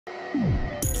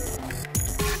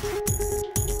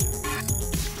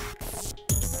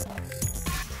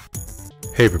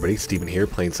Hey everybody, Steven here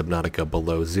playing Subnautica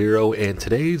Below Zero, and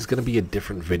today's going to be a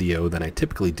different video than I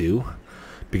typically do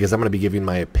because I'm going to be giving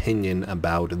my opinion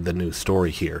about the new story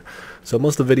here. So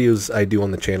most of the videos I do on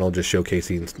the channel just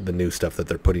showcasing the new stuff that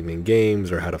they're putting in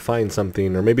games or how to find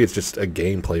something, or maybe it's just a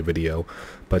gameplay video,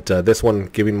 but this one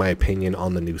giving my opinion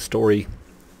on the new story.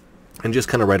 And just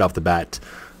kind of right off the bat,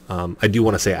 I do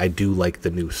want to say I do like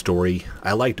the new story.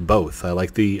 I liked both. I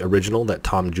like the original that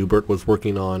Tom Joubert was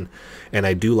working on, and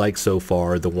I do like so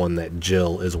far the one that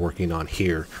Jill is working on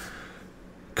here.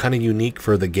 Kind of unique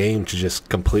for the game to just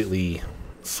completely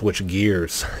switch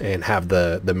gears and have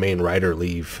the main writer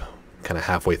leave kind of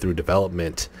halfway through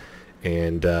development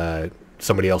and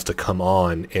somebody else to come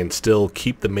on and still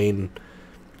keep the main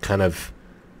kind of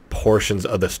portions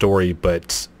of the story,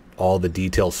 but all the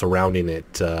details surrounding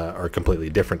it are completely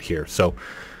different here. So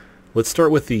let's start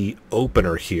with the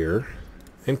opener here,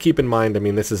 and keep in mind, I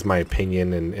mean, this is my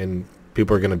opinion, and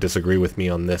people are going to disagree with me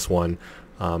on this one,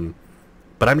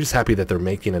 but I'm just happy that they're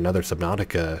making another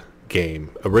Subnautica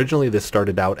game. Originally this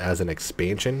started out as an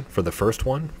expansion for the first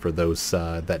one, for those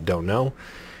that don't know,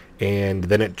 and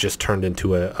then it just turned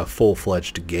into a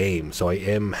full-fledged game. So I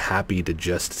am happy to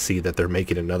just see that they're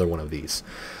making another one of these.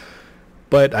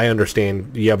 But I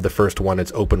understand you have the first one,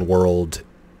 it's open world,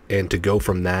 and to go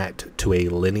from that to a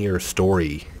linear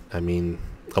story, I mean,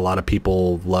 a lot of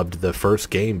people loved the first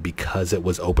game because it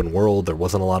was open world, there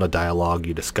wasn't a lot of dialogue,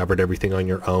 you discovered everything on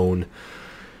your own,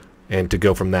 and to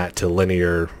go from that to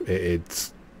linear,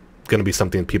 it's going to be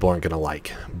something people aren't going to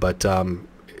like. But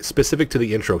specific to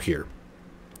the intro here,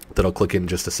 that I'll click in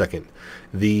just a second,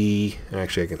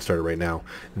 actually I can start it right now,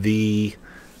 the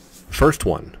first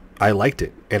one, I liked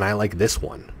it, and I like this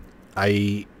one.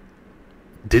 I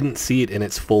didn't see it in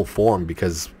its full form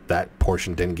because that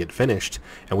portion didn't get finished,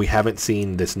 and we haven't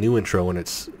seen this new intro in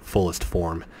its fullest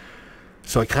form.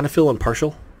 So I kind of feel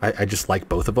impartial. I just like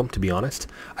both of them, to be honest.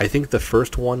 I think the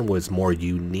first one was more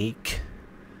unique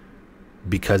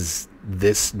because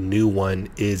this new one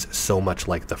is so much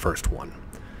like the first one.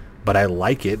 But I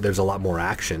like it. There's a lot more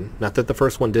action. Not that the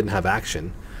first one didn't have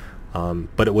action.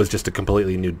 But it was just a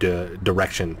completely new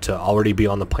direction to already be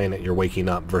on the planet you're waking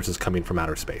up versus coming from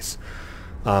outer space.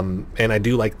 And I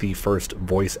do like the first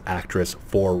voice actress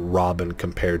for Robin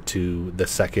compared to the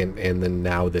second and then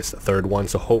now this third one.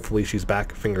 So hopefully she's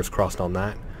back. Fingers crossed on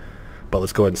that. But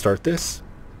let's go ahead and start this.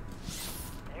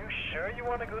 You sure you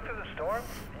want to go through the storm?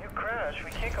 You crash,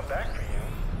 we can't come back for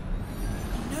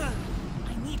you. No,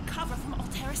 I need cover from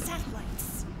Altera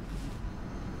satellites.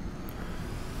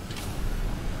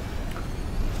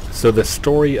 So the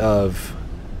story of,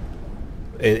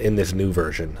 in this new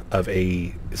version, of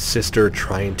a sister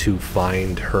trying to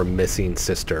find her missing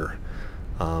sister,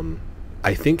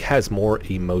 I think has more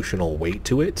emotional weight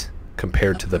to it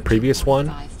compared to the previous one.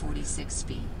 546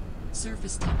 feet.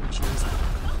 Surface temperatures.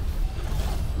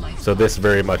 So this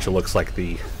very much looks like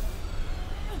the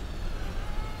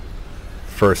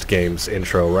first game's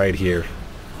intro right here.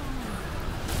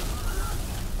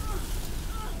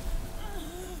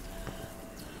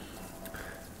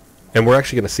 And we're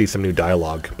actually going to see some new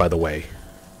dialogue, by the way,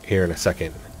 here in a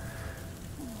second.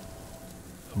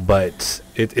 But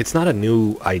it's not a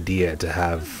new idea to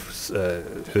have,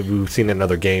 we've seen in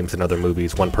other games and other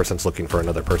movies, one person's looking for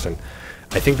another person.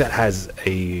 I think that has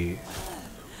a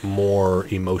more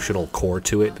emotional core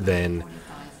to it than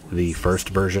the first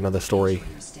version of the story.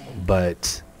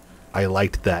 But I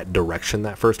liked that direction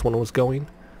that first one was going.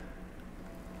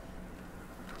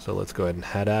 So let's go ahead and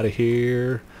head out of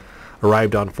here.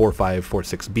 Arrived on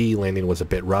 4546B, landing was a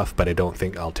bit rough, but I don't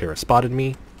think Altera spotted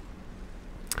me.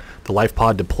 The life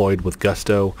pod deployed with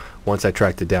gusto. Once I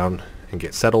track it down and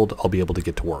get settled, I'll be able to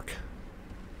get to work.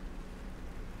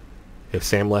 If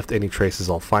Sam left any traces,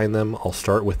 I'll find them. I'll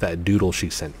start with that doodle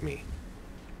she sent me.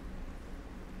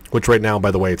 Which right now, by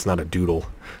the way, it's not a doodle.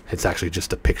 It's actually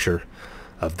just a picture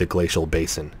of the glacial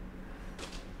basin.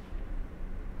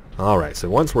 Alright, so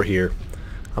once we're here,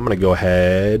 I'm going to go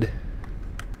ahead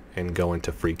and go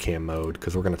into free cam mode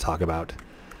because we're going to talk about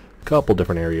a couple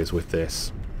different areas with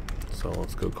this. So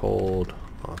let's go cold,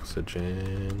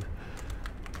 oxygen,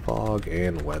 fog,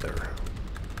 and weather.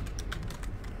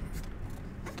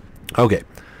 Okay,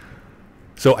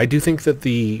 so I do think that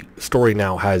the story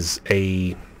now has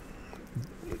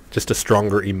just a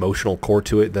stronger emotional core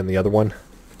to it than the other one.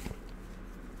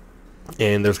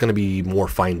 And there's going to be more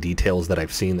fine details that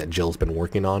I've seen that Jill's been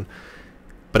working on.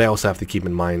 But I also have to keep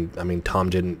in mind, I mean, Tom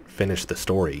didn't finish the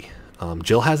story.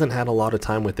 Jill hasn't had a lot of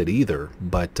time with it either,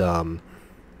 but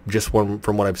just from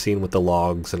what I've seen with the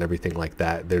logs and everything like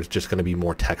that, there's just going to be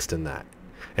more text in that,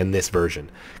 in this version,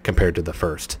 compared to the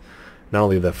first. Not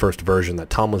only the first version that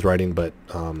Tom was writing, but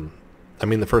I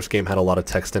mean, the first game had a lot of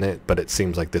text in it, but it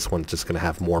seems like this one's just going to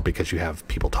have more because you have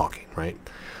people talking, right?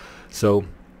 So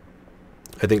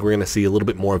I think we're going to see a little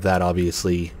bit more of that,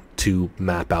 obviously, to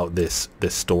map out this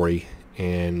story,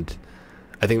 and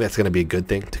I think that's going to be a good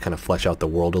thing to kind of flesh out the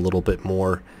world a little bit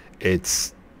more.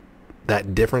 It's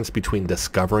that difference between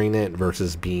discovering it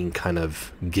versus being kind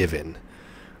of given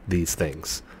these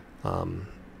things.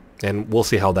 And we'll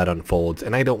see how that unfolds.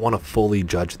 And I don't want to fully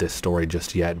judge this story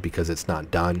just yet because it's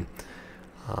not done.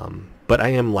 But I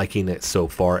am liking it so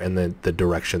far and the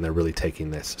direction they're really taking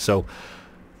this. So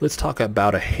let's talk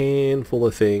about a handful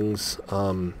of things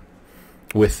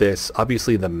with this.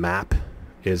 Obviously the map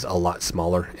is a lot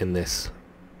smaller in this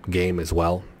game as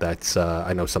well. That's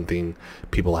I know something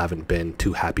people haven't been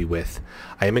too happy with.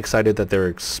 I am excited that they're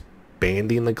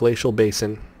expanding the glacial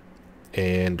basin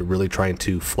and really trying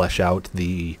to flesh out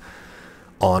the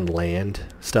on land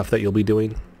stuff that you'll be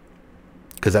doing,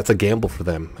 because that's a gamble for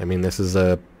them. I mean, this is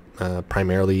a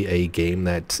primarily a game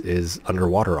that is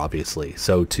underwater, obviously,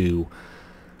 so to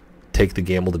take the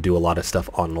gamble to do a lot of stuff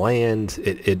on land,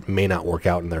 it may not work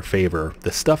out in their favor.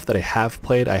 The stuff that I have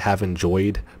played, I have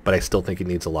enjoyed, but I still think it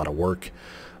needs a lot of work.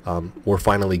 We're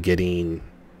finally getting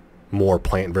more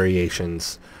plant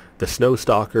variations. The snow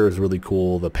stalker is really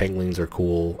cool. The penguins are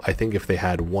cool. I think if they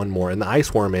had one more, and the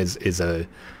ice worm is a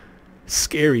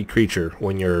scary creature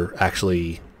when you're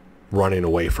actually running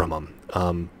away from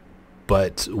them.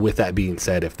 But with that being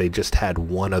said, if they just had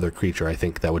one other creature, I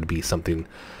think that would be something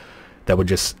that would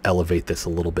just elevate this a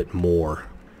little bit more.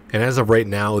 And as of right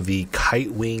now, the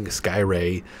Kite Wing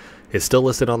Skyray is still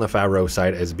listed on the Favro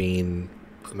site as being,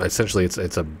 essentially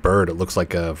it's a bird. It looks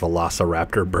like a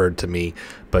velociraptor bird to me,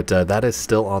 but that is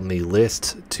still on the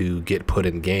list to get put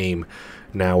in game.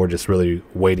 Now we're just really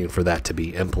waiting for that to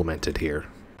be implemented here.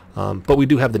 But we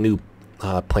do have the new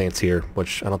plants here,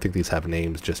 which I don't think these have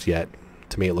names just yet.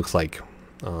 To me it looks like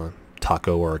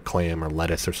taco or a clam or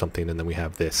lettuce or something, and then we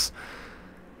have this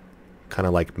kind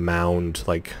of like mound,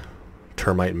 like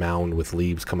termite mound with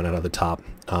leaves coming out of the top.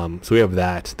 So we have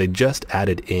that. They just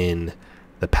added in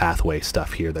the pathway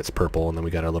stuff here that's purple, and then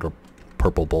we got our little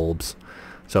purple bulbs.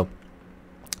 So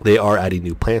they are adding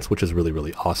new plants, which is really,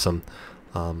 really awesome.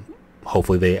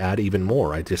 Hopefully they add even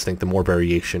more. I just think the more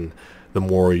variation, the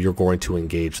more you're going to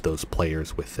engage those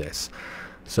players with this.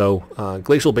 So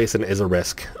Glacial Basin is a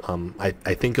risk. I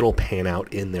think it'll pan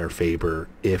out in their favor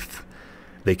if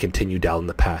they continue down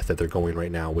the path that they're going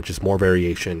right now, which is more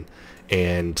variation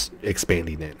and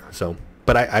expanding it. So,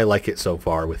 but I like it so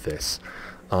far with this.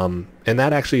 And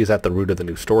that actually is at the root of the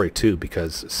new story too,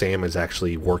 because Sam is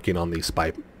actually working on the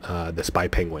spy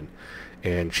penguin,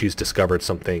 and she's discovered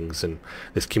some things, and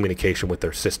this communication with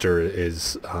their sister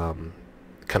is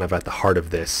kind of at the heart of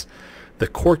this. The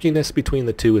quirkiness between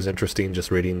the two is interesting,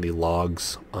 just reading the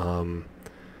logs. Don't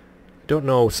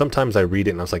know, sometimes I read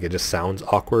it and I was like, it just sounds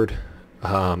awkward.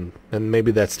 And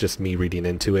maybe that's just me reading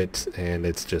into it, and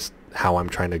it's just how I'm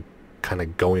trying to kind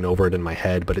of going over it in my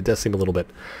head, but it does seem a little bit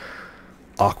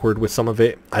awkward with some of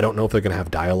it. I don't know if they're going to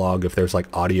have dialogue. If there's like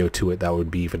audio to it, that would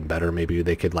be even better. Maybe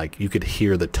they could, like, you could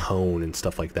hear the tone and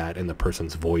stuff like that in the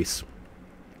person's voice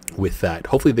with that.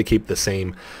 Hopefully they keep the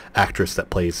same actress that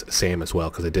plays Sam as well,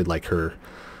 because I did like her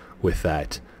with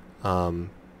that.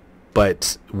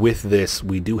 But with this,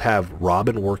 we do have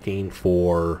Robin working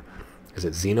for, is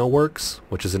it XenoWorks,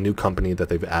 which is a new company that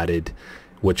they've added,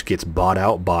 which gets bought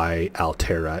out by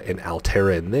Altera, and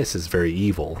Altera in this is very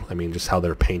evil. I mean, just how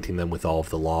they're painting them with all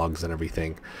of the logs and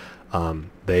everything.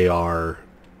 They are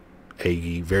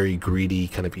a very greedy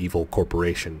kind of evil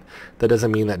corporation. That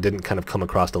doesn't mean that didn't kind of come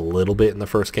across a little bit in the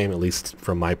first game, at least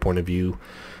from my point of view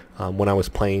when I was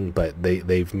playing, but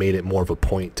they've made it more of a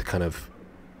point to kind of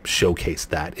showcase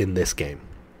that in this game.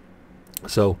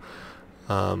 So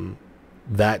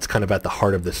that's kind of at the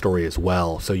heart of the story as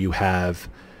well. So you have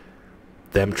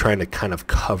them trying to kind of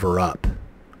cover up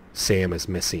Sam is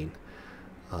missing.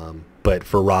 But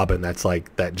for Robin, that's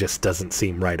like, that just doesn't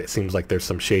seem right. It seems like there's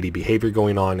some shady behavior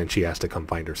going on, and she has to come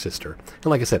find her sister. And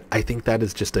like I said, I think that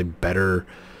is just a better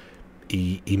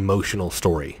emotional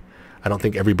story. I don't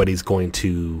think everybody's going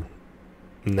to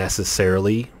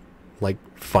necessarily like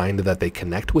find that they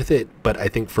connect with it, but I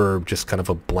think for just kind of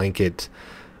a blanket,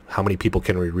 how many people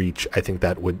can we reach, I think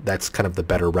that's kind of the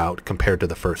better route compared to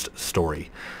the first story.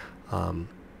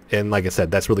 And like I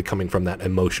said, that's really coming from that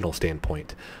emotional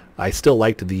standpoint. I still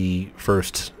liked the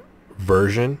first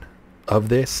version of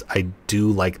this. I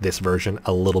do like this version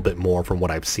a little bit more from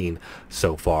what I've seen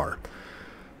so far.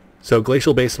 So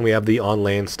Glacial Basin, we have the on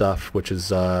land stuff, which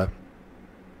is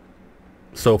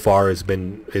so far has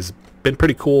been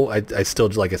pretty cool. I still,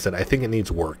 like I said, I think it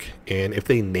needs work, and if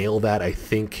they nail that, I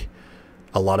think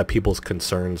a lot of people's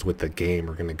concerns with the game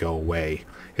are going to go away.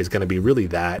 Is going to be really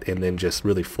that, and then just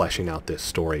really fleshing out this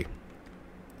story.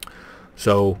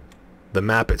 So the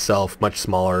map itself, much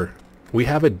smaller. We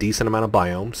have a decent amount of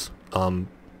biomes.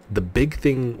 The big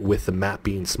thing with the map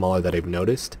being smaller that I've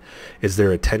noticed is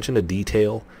their attention to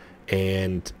detail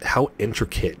and how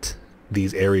intricate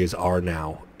these areas are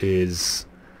now is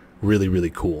really, really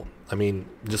cool. I mean,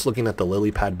 just looking at the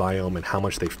lily pad biome and how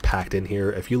much they've packed in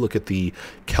here. If you look at the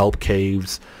kelp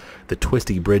caves, the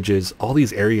twisty bridges, all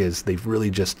these areas, they've really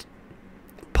just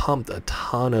pumped a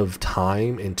ton of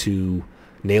time into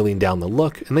nailing down the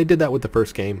look, and they did that with the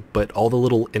first game, but all the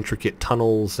little intricate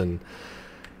tunnels and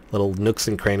little nooks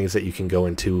and crannies that you can go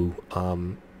into,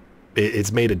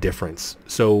 it's made a difference.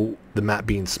 So the map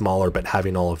being smaller but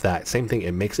having all of that, same thing,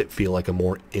 it makes it feel like a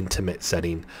more intimate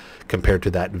setting compared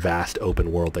to that vast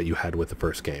open world that you had with the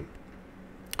first game.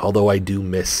 Although I do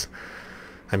miss,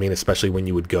 I mean, especially when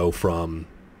you would go from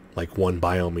like one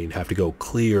biome, you'd have to go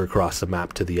clear across the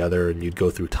map to the other, and you'd go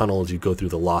through tunnels, you'd go through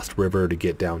the Lost River to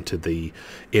get down to the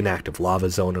inactive lava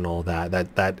zone and all that.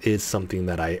 That is something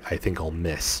that I think I'll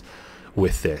miss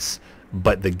with this.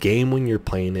 But the game, when you're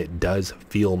playing it, does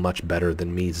feel much better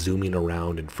than me zooming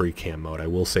around in free cam mode. I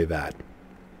will say that.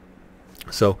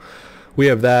 So we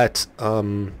have that.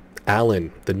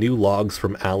 Alan, the new logs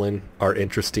from Alan are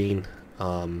interesting.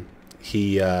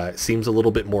 He seems a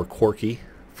little bit more quirky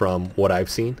from what I've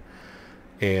seen,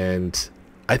 and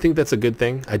I think that's a good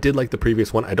thing. I did like the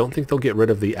previous one. I don't think they'll get rid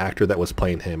of the actor that was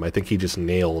playing him. I think he just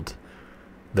nailed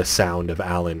the sound of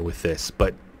Alan with this,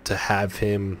 but to have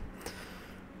him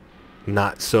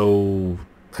not so,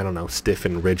 I don't know, stiff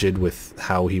and rigid with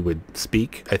how he would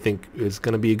speak, I think is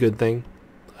going to be a good thing.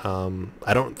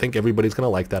 I don't think everybody's going to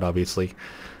like that, obviously,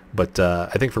 but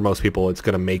I think for most people it's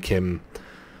going to make him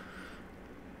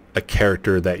a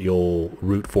character that you'll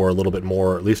root for a little bit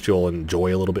more, or at least you'll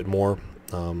enjoy a little bit more.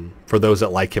 For those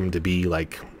that like him to be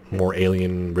like more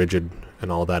alien, rigid,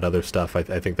 and all that other stuff, I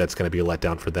think that's going to be a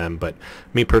letdown for them. But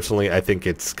me personally, I think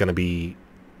it's going to be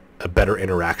a better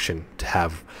interaction to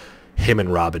have him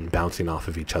and Robin bouncing off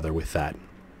of each other with that.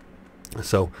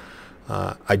 So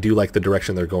I do like the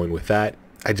direction they're going with that.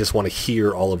 I just want to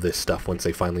hear all of this stuff once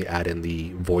they finally add in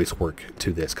the voice work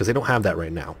to this, because they don't have that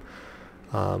right now.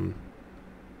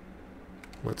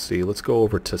 Let's see, let's go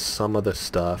over to some of the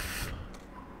stuff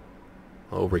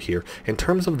over here. In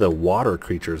terms of the water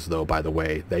creatures, though, by the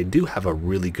way, they do have a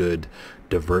really good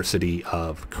diversity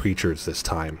of creatures this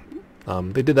time.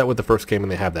 They did that with the first game,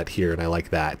 and they have that here, and I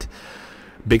like that.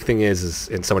 Big thing is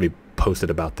and somebody posted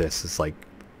about this, is like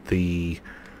the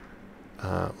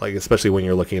like, especially when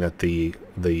you're looking at the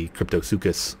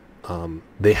Cryptosuchus,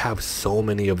 they have so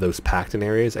many of those packed in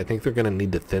areas. I think they're going to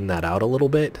need to thin that out a little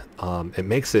bit. It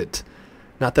makes it,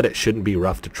 not that it shouldn't be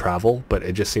rough to travel, but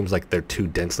it just seems like they're too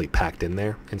densely packed in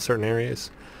there in certain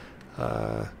areas.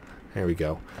 There we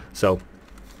go. So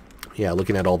yeah,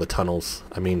 looking at all the tunnels,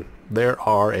 I mean, there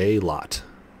are a lot.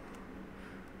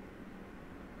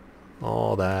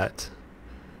 All that.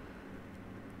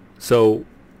 So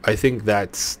I think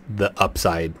that's the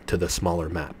upside to the smaller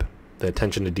map. The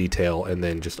attention to detail, and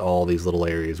then just all these little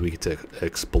areas we get to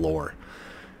explore.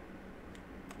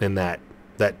 And that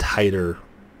tighter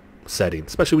setting,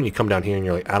 especially when you come down here and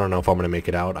you're like, I don't know if I'm going to make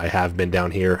it out. I have been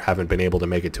down here, haven't been able to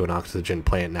make it to an oxygen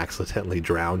plant and accidentally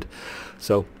drowned.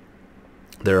 So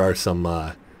there are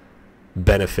some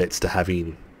benefits to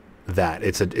having that.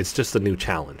 It's just a new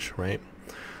challenge, right?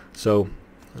 So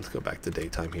let's go back to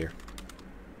daytime here.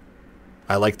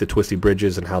 I like the twisty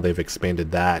bridges and how they've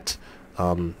expanded that.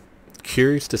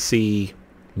 Curious to see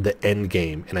the end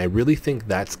game, and I really think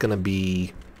that's going to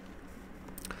be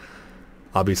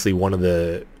obviously one of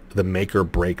the make or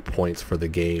break points for the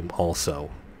game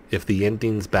also. If the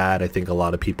ending's bad, I think a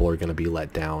lot of people are going to be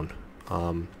let down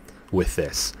with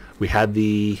this. We had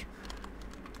the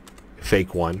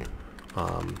fake one,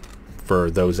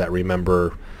 for those that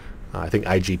remember. I think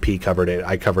IGP covered it.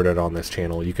 I covered it on this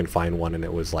channel. You can find one, and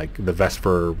it was like the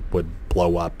Vesper would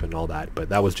blow up and all that, but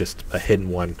that was just a hidden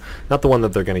one, not the one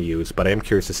that they're going to use. But I am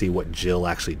curious to see what Jill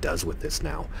actually does with this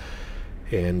now.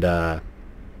 And I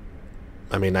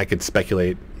mean, I could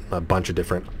speculate a bunch of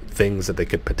different things that they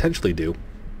could potentially do.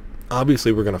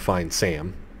 Obviously, we're going to find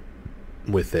Sam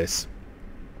with this.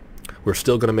 We're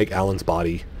still going to make Alan's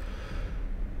body,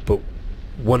 but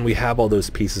when we have all those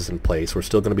pieces in place, we're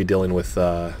still going to be dealing with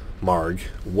Marg.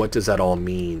 What does that all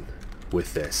mean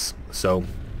with this? So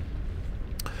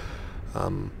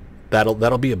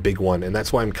that'll be a big one, and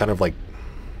that's why I'm kind of like,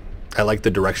 I like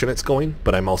the direction it's going,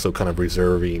 but I'm also kind of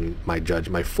reserving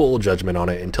my full judgment on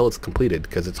it until it's completed,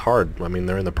 because it's hard. I mean,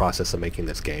 they're in the process of making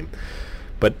this game,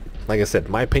 But like I said,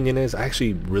 my opinion is I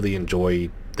actually really enjoy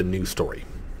the new story.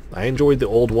 I enjoyed the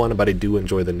old one, but I do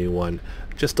enjoy the new one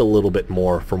just a little bit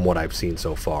more from what I've seen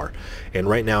so far. And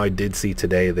right now I did see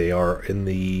today they are in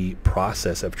the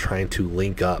process of trying to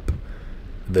link up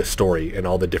the story and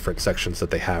all the different sections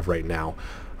that they have right now.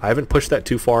 I haven't pushed that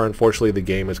too far. Unfortunately, the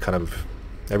game is kind of,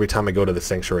 every time I go to the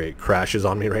sanctuary it crashes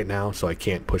on me right now, so I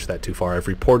can't push that too far. I've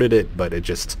reported it, but it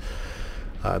just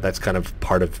that's kind of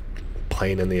part of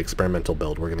playing in the experimental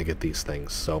build. We're going to get these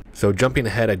things. So jumping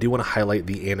ahead, I do want to highlight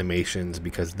the animations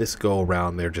because this go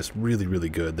around they're just really, really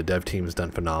good. The dev team has done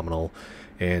phenomenal,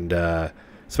 and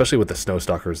especially with the snow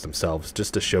stalkers themselves,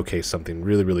 just to showcase something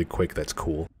really, really quick that's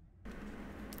cool.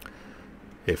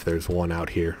 If there's one out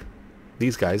here,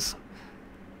 these guys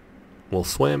will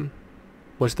swim,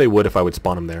 which they would if I would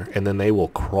spawn them there, and then they will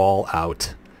crawl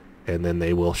out and then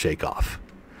they will shake off.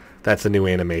 That's a new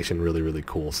animation, really, really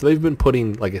cool. So they've been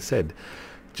putting, like I said,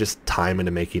 just time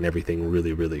into making everything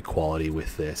really, really quality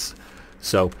with this.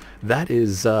 So that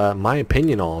is my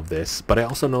opinion on all of this, but I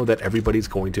also know that everybody's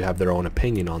going to have their own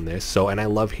opinion on this. So, and I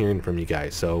love hearing from you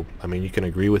guys. So, I mean, you can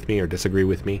agree with me or disagree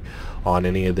with me on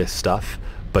any of this stuff,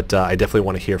 but I definitely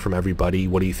want to hear from everybody.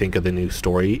 What do you think of the new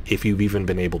story, if you've even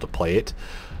been able to play it?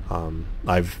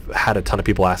 I've had a ton of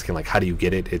people asking, like, how do you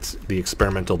get it? It's the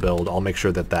experimental build. I'll make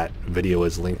sure that that video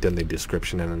is linked in the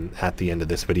description and at the end of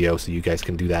this video so you guys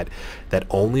can do that. That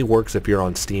only works if you're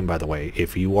on Steam, by the way.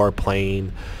 If you are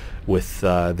playing with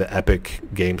the Epic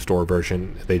Game Store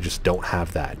version, they just don't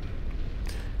have that.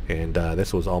 And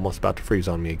this was almost about to freeze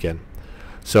on me again.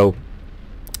 So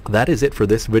that is it for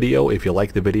this video. If you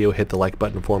like the video, hit the like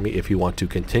button for me. If you want to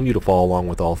continue to follow along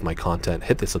with all of my content,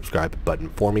 hit the subscribe button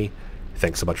for me.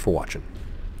 Thanks so much for watching.